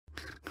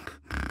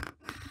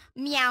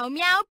Meow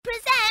Meow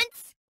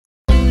presents...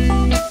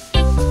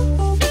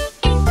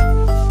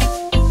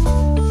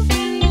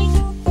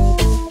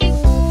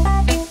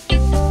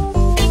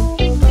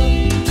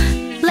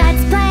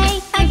 Let's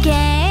play a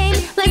game.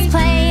 Let's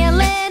play a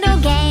little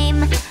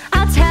game.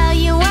 I'll tell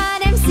you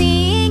what I'm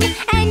seeing,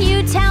 and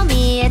you tell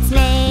me its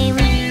name.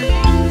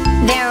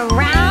 They're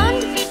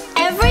round,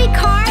 every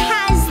car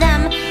has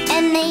them,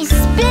 and they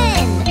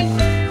spin.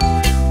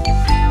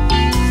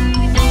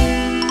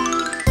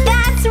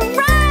 That's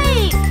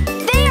right!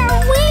 They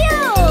are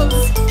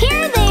wheels!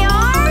 Here they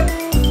are!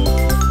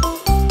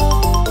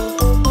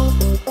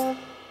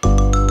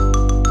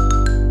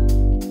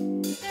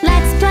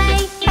 Let's play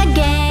a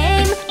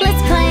game.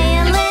 Let's play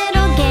a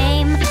little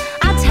game.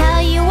 I'll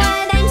tell you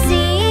what I'm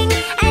seeing,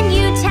 and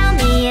you tell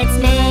me its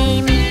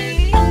name.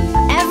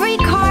 Every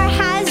car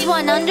has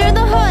one under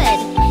the hood.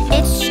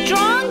 It's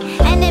strong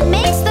and it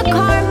makes the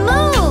car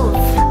move.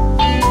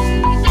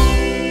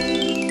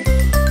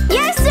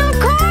 Yes, of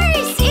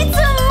course! It's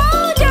a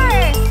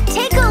motor!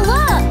 Take a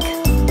look.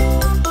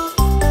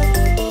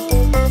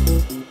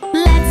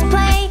 Let's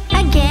play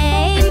a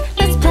game.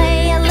 Let's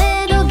play a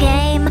little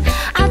game.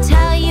 I'll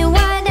tell you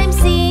what I'm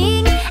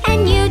seeing,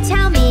 and you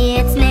tell me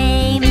its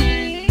name.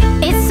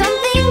 It's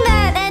something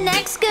that an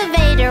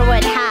excavator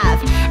would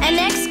have. An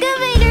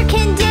excavator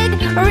can dig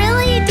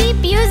really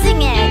deep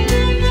using it.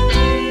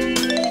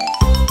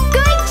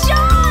 Good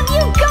job!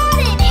 You got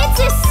it! It's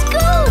a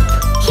scoop!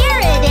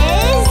 Here it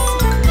is!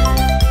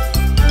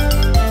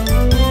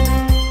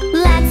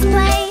 Let's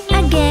play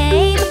a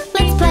game.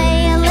 Let's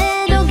play a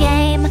little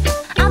game.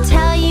 I'll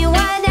tell you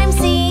what I'm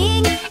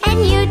seeing,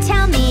 and you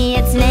tell me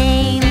its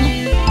name.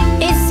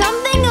 It's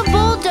something a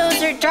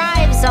bulldozer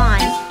drives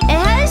on. It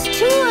has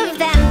two of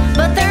them,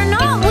 but they're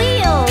not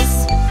wheels.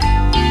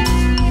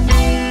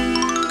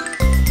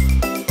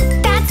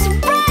 That's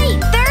right!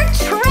 They're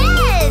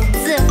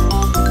treads!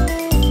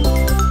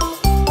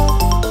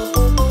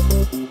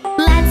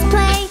 Let's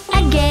play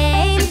a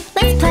game.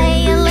 Let's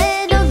play a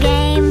little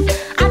game.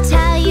 I'll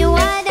tell you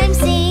what I'm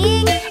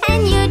seeing,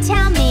 and you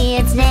tell me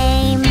its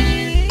name.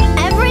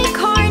 Every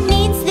car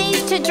needs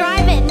these to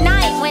drive at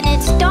night when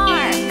it's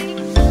dark.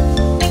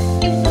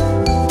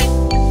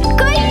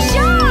 Good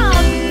job!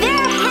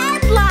 They're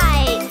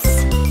headlights!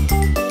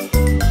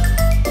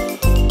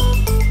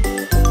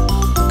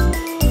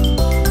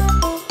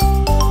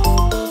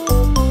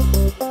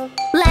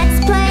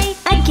 Let's play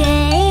a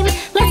game.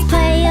 Let's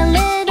play a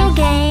little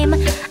game.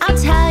 I'll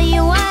tell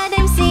you what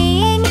I'm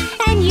seeing,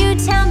 and you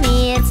tell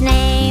me its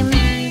name.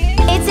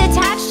 It's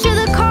attached to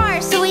the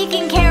car so we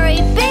can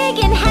carry big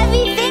and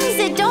heavy things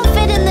that don't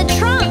fit in the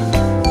trunk.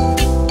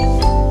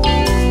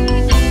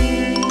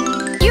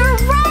 You're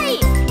right!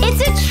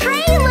 It's a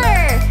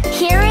trailer!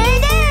 Here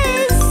it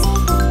is!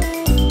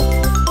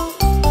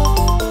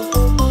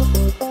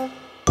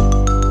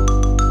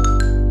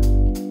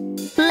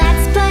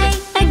 Let's play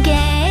a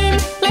game.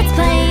 Let's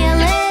play a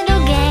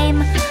little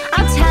game.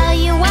 I'll tell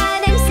you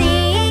what I'm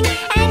seeing,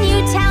 and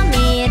you tell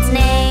me its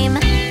name.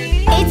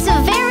 It's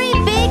a very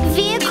big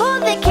vehicle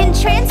that can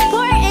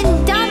transport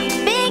and dump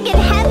big and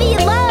heavy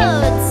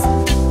loads.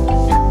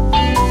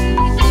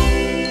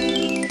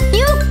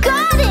 You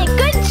got it!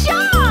 Good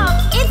job!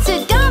 It's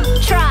a dump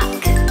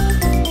truck.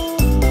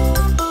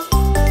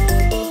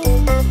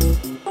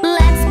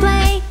 Let's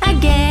play a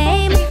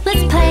game.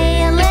 Let's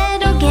play a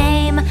little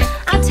game.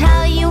 I'll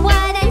tell you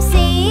what I'm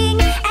seeing,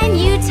 and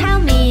you tell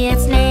me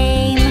its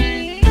name.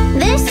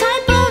 This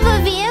type of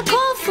a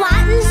vehicle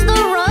flattens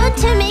the road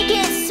to make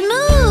it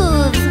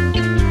smooth.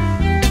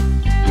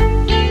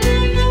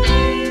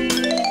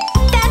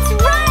 That's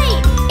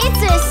right!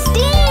 It's a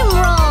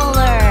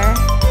steamroller.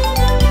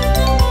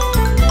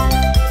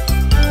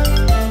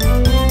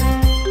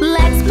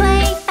 Let's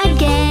play a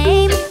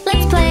game.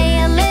 Let's play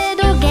a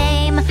little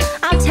game.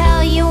 I'll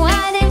tell you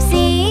what I'm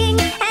seeing,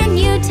 and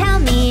you tell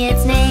me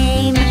its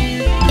name.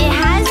 It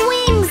has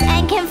wings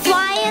and can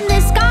fly in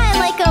the sky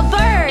like a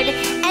bird,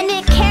 and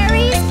it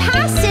carries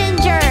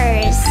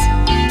passengers.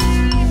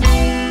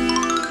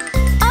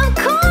 Of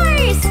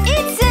course!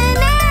 It's an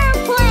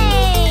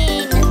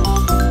airplane!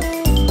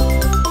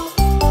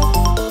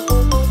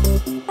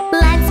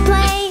 Let's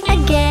play a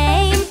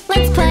game.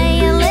 Let's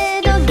play a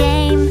little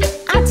game.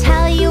 I'll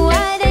tell you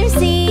what I'm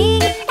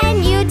seeing,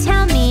 and you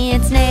tell me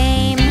its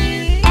name.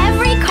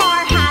 Every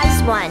car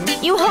has one.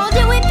 You hold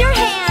it with